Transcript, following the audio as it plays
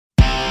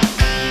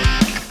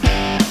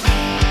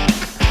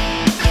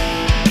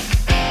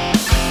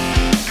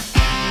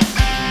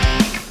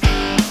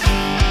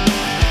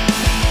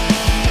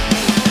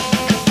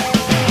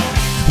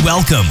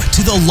Welcome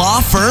to the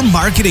Law Firm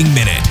Marketing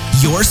Minute,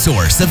 your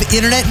source of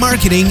internet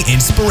marketing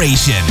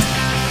inspiration.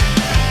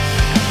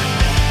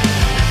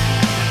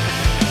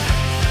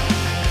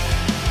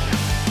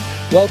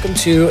 Welcome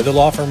to the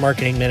Law Firm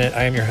Marketing Minute.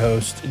 I am your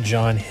host,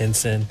 John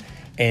Henson.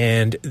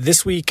 And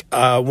this week,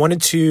 I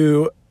wanted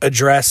to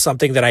address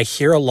something that I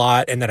hear a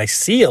lot and that I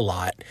see a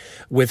lot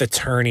with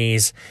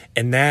attorneys,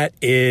 and that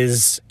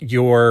is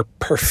your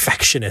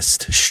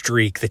perfectionist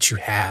streak that you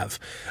have.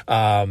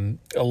 A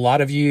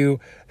lot of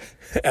you,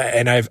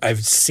 and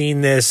I've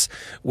seen this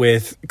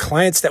with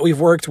clients that we've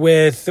worked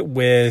with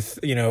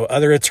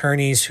other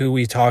attorneys who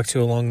we talked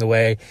to along the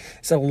way.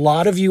 So a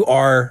lot of you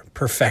are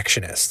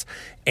perfectionists,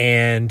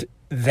 and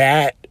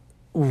that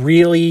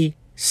really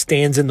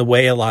stands in the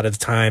way a lot of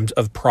times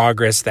of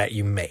progress that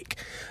you make.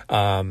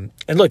 And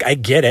look, I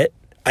get it.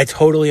 I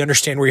totally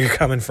understand where you're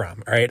coming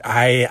from, right?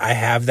 I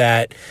have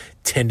that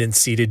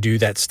tendency to do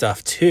that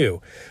stuff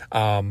too.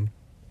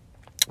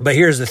 But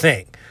here's the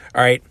thing,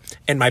 all right?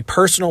 In my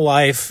personal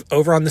life,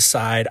 over on the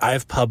side,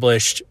 I've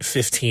published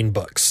 15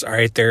 books, all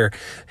right? They're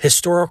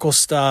historical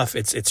stuff.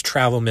 It's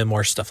travel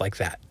memoir, stuff like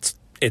that.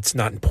 It's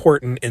not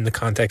important in the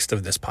context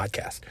of this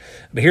podcast.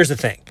 But here's the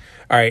thing,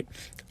 all right?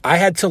 I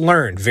had to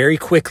learn very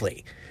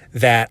quickly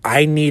that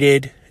I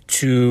needed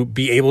to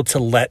be able to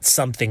let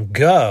something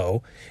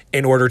go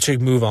in order to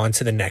move on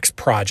to the next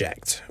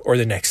project or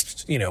the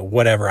next,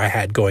 whatever I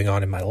had going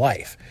on in my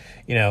life,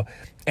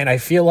 and I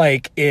feel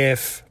like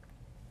if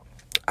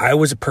I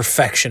was a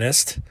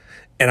perfectionist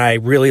and I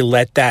really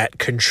let that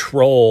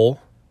control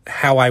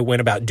how I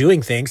went about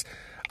doing things,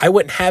 I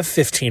wouldn't have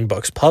 15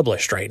 books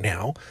published right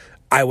now.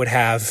 I would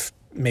have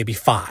maybe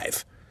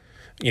 5.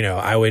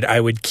 I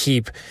would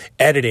keep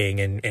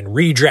editing and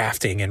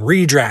redrafting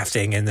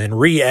and then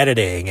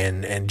re-editing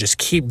and just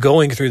keep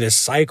going through this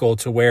cycle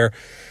to where,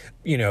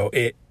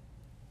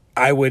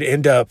 I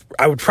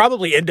would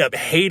probably end up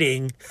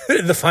hating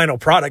the final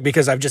product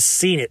because I've just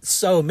seen it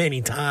so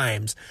many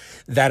times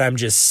that I'm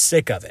just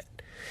sick of it.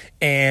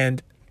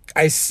 And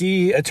I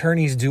see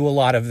attorneys do a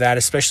lot of that,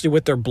 especially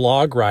with their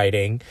blog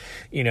writing,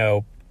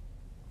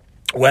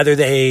 whether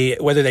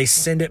they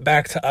send it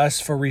back to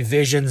us for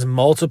revisions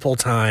multiple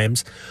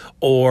times,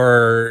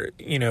 or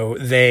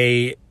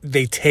they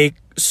take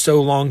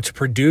so long to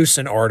produce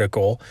an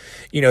article,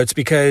 it's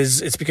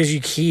because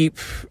you keep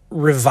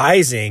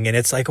revising, and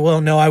it's like,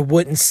 well, no, I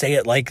wouldn't say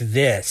it like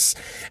this,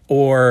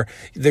 or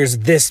there's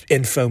this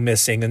info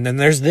missing, and then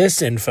there's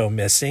this info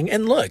missing.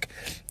 And look,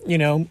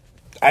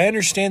 I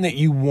understand that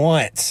you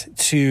want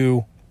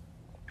to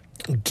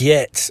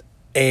get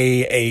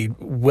a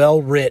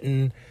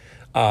well-written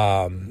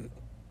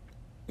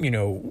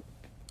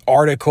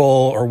article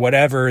or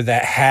whatever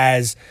that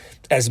has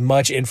as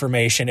much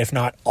information, if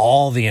not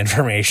all the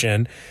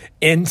information,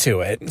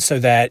 into it, so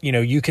that,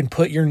 you can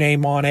put your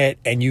name on it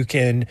and you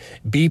can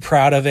be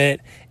proud of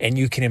it and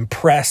you can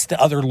impress the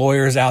other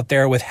lawyers out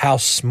there with how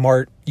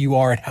smart you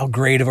are and how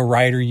great of a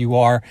writer you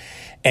are.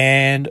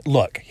 And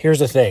look, here's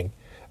the thing,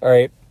 all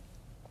right?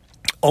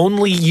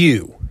 Only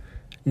you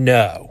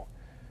know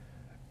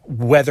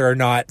whether or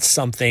not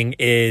something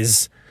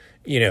is,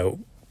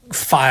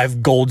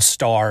 5 gold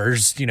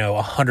stars,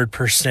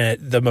 100%,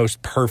 the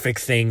most perfect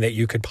thing that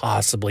you could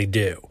possibly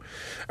do.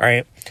 All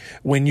right.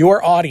 When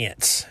your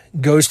audience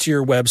goes to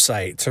your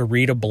website to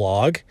read a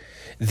blog,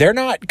 they're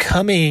not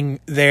coming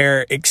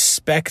there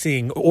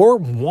expecting or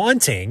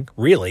wanting,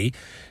 really,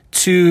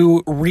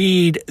 to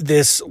read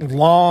this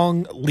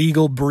long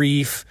legal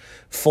brief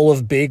full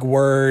of big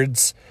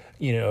words,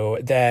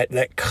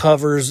 that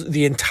covers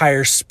the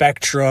entire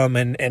spectrum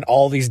and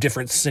all these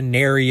different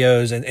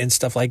scenarios and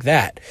stuff like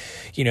that.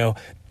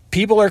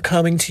 People are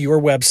coming to your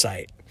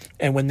website,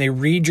 and when they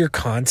read your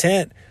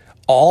content,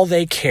 all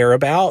they care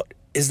about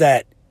is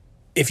that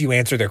if you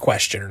answer their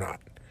question or not.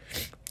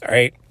 All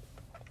right.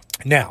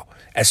 Now,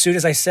 as soon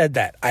as I said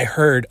that, I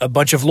heard a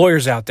bunch of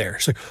lawyers out there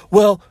say,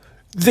 well,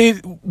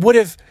 what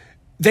if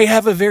they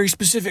have a very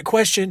specific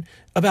question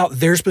about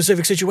their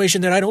specific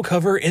situation that I don't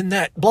cover in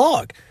that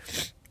blog?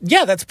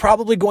 Yeah, that's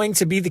probably going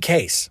to be the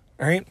case,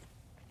 all right?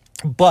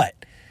 But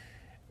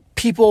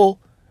people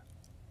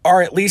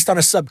are, at least on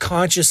a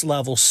subconscious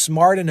level,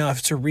 smart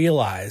enough to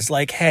realize,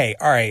 like, hey,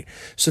 all right,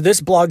 so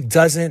this blog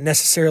doesn't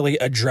necessarily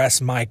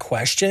address my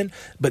question,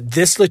 but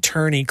this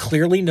attorney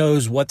clearly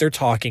knows what they're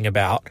talking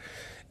about.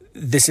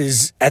 This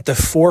is at the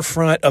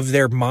forefront of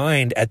their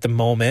mind at the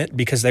moment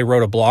because they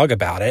wrote a blog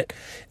about it.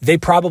 They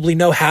probably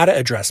know how to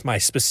address my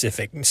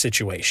specific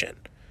situation.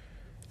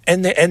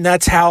 And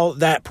that's how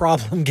that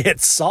problem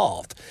gets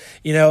solved.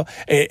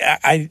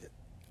 I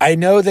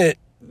know that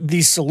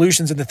these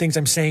solutions and the things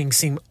I'm saying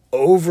seem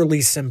overly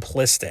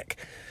simplistic,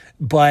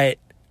 but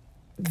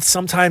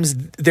sometimes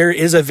there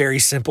is a very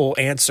simple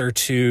answer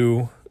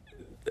to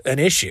an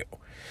issue.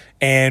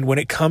 And when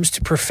it comes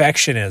to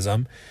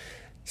perfectionism,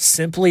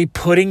 simply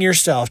putting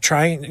yourself,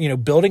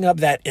 building up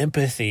that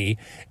empathy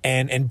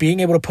and being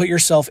able to put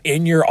yourself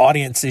in your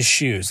audience's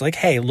shoes. Like,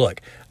 hey,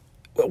 look,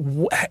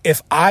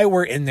 if I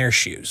were in their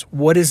shoes,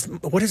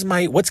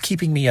 what's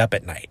keeping me up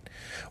at night?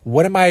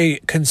 What am I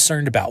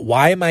concerned about?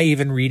 Why am I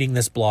even reading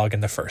this blog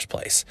in the first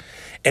place?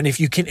 And if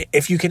you can,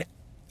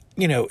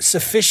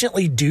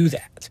 sufficiently do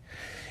that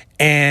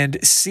and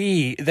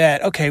see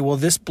that, okay, well,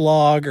 this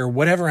blog or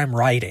whatever I'm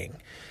writing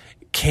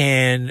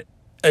can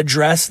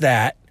address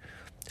that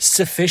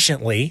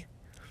sufficiently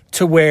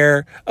to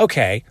where,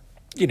 okay,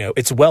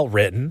 it's well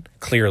written,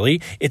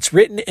 clearly. It's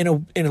written in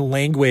a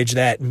language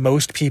that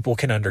most people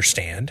can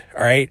understand,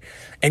 all right?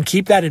 And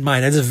keep that in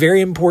mind. That's a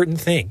very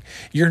important thing.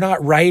 You're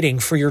not writing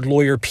for your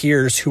lawyer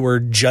peers who are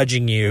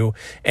judging you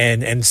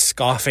and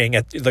scoffing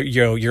at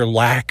your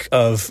lack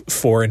of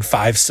 4 and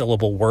 5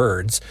 syllable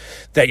words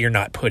that you're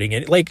not putting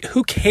in. Like,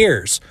 who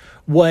cares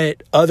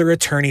what other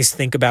attorneys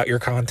think about your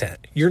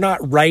content? You're not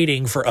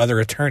writing for other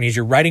attorneys.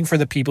 You're writing for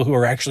the people who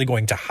are actually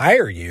going to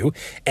hire you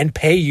and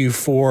pay you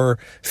 4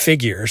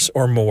 figures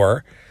or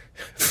more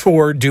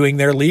for doing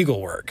their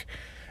legal work.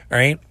 All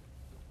right.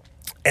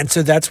 And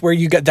so that's where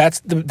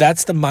that's the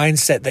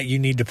mindset that you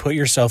need to put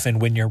yourself in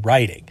when you're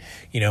writing.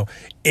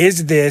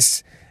 Is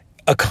this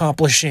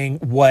accomplishing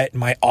what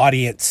my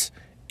audience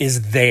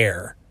is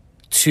there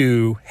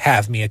to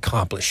have me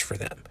accomplish for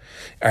them?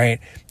 All right.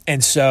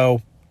 And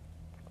so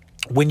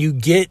when you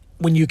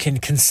can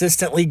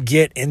consistently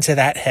get into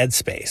that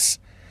headspace,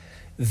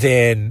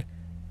 then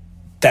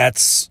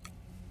that's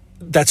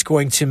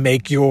going to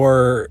make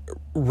your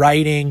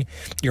writing,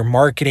 your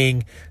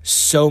marketing,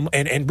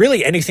 and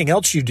really anything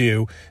else you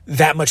do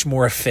that much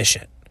more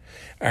efficient.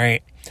 All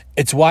right.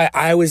 It's why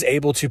I was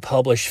able to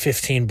publish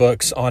 15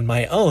 books on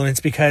my own. It's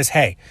because,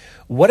 hey,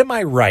 what am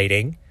I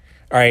writing?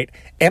 All right.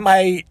 Am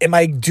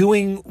I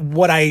doing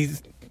what I,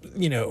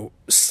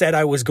 said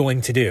I was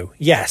going to do?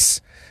 Yes.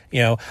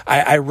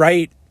 I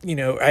write,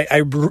 I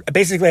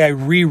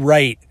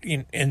rewrite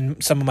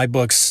in some of my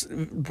books,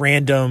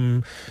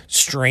 random,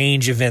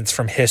 strange events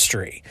from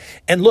history.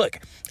 And look,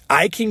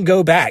 I can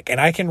go back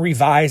and I can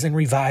revise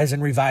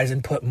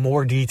and put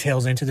more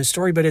details into the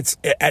story. But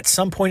at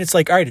some point it's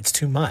like, all right, it's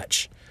too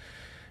much.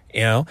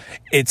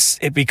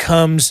 It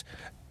becomes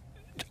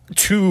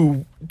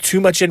too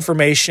much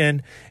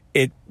information.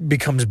 It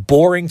becomes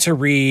boring to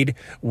read,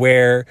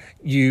 where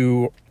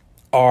you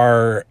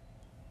are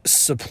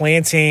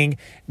supplanting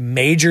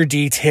major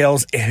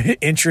details,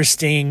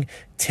 interesting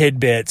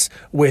tidbits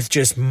with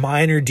just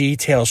minor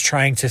details,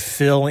 trying to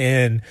fill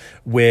in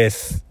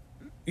with,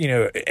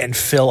 and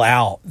fill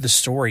out the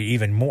story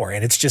even more.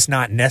 And it's just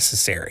not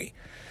necessary.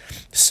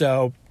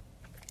 So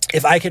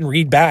if I can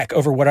read back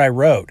over what I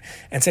wrote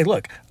and say,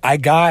 look, I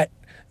got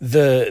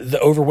the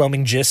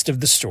overwhelming gist of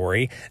the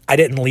story, I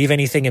didn't leave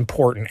anything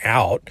important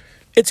out,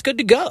 it's good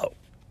to go.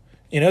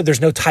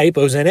 There's no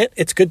typos in it.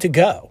 It's good to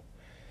go.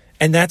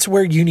 And that's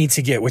where you need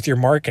to get with your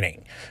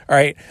marketing. All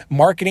right.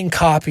 Marketing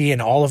copy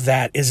and all of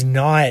that is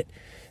not,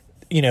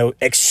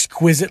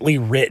 exquisitely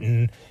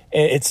written.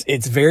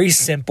 It's very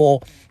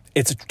simple.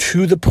 It's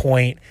to the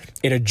point.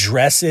 It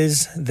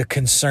addresses the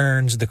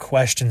concerns, the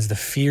questions, the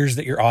fears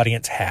that your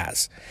audience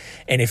has.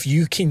 And if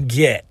you can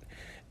get,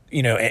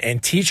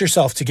 and teach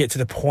yourself to get to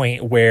the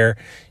point where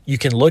you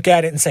can look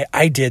at it and say,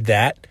 I did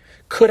that.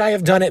 Could I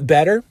have done it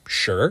better?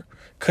 Sure.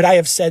 Could I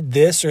have said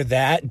this or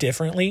that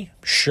differently?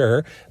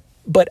 Sure.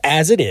 But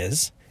as it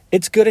is,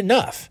 it's good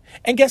enough.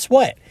 And guess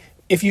what?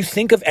 If you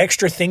think of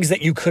extra things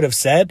that you could have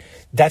said,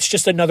 that's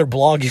just another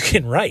blog you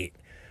can write.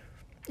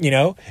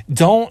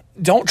 Don't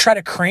try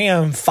to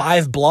cram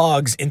 5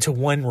 blogs into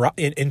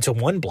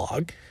one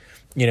blog.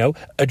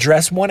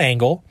 Address one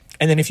angle,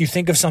 and then if you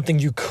think of something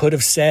you could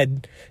have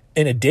said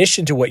in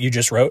addition to what you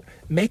just wrote,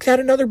 make that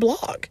another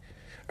blog.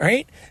 All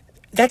right?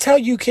 That's how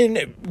you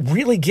can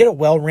really get a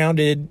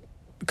well-rounded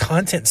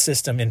content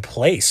system in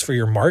place for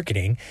your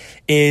marketing,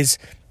 is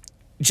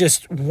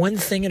just one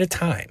thing at a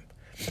time.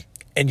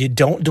 And you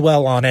don't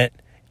dwell on it.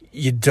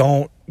 You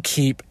don't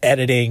keep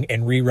editing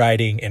and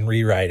rewriting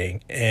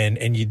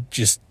and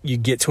you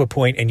get to a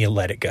point and you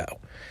let it go.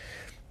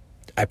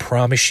 I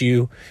promise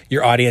you,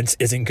 your audience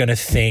isn't going to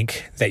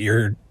think that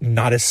you're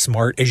not as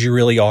smart as you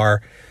really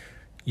are.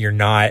 You're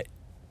not,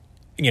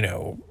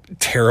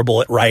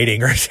 terrible at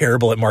writing or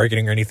terrible at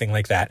marketing or anything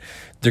like that.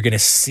 They're going to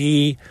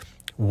see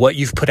what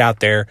you've put out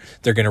there.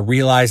 They're going to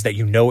realize that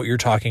you know what you're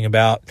talking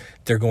about.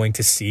 They're going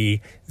to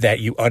see that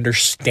you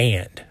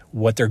understand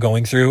what they're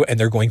going through, and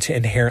they're going to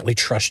inherently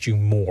trust you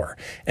more.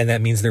 And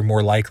that means they're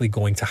more likely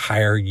going to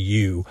hire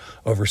you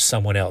over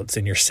someone else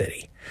in your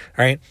city.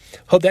 All right.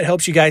 Hope that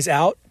helps you guys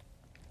out.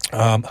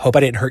 Hope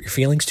I didn't hurt your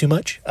feelings too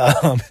much.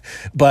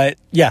 But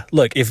yeah,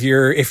 look, if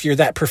you're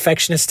that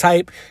perfectionist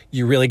type,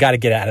 you really got to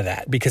get out of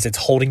that, because it's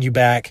holding you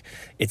back.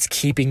 It's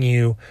keeping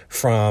you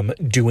from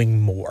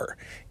doing more.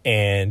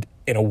 And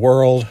in a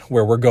world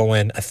where we're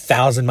going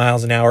 1,000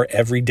 miles an hour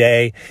every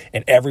day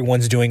and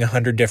everyone's doing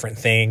 100 different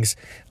things,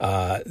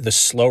 the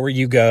slower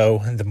you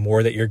go, the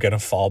more that you're going to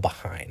fall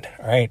behind.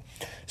 All right.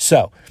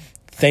 So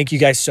thank you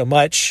guys so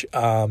much.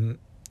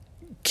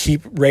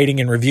 Keep rating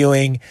and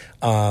reviewing.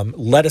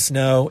 Let us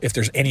know if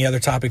there's any other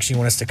topics you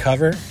want us to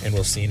cover, and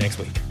we'll see you next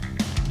week.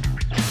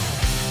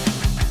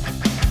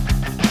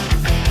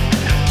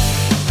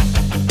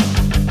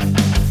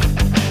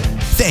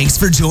 Thanks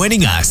for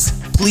joining us.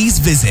 Please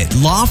visit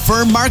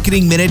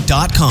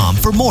lawfirmmarketingminute.com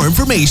for more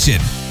information.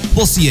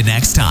 We'll see you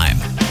next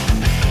time.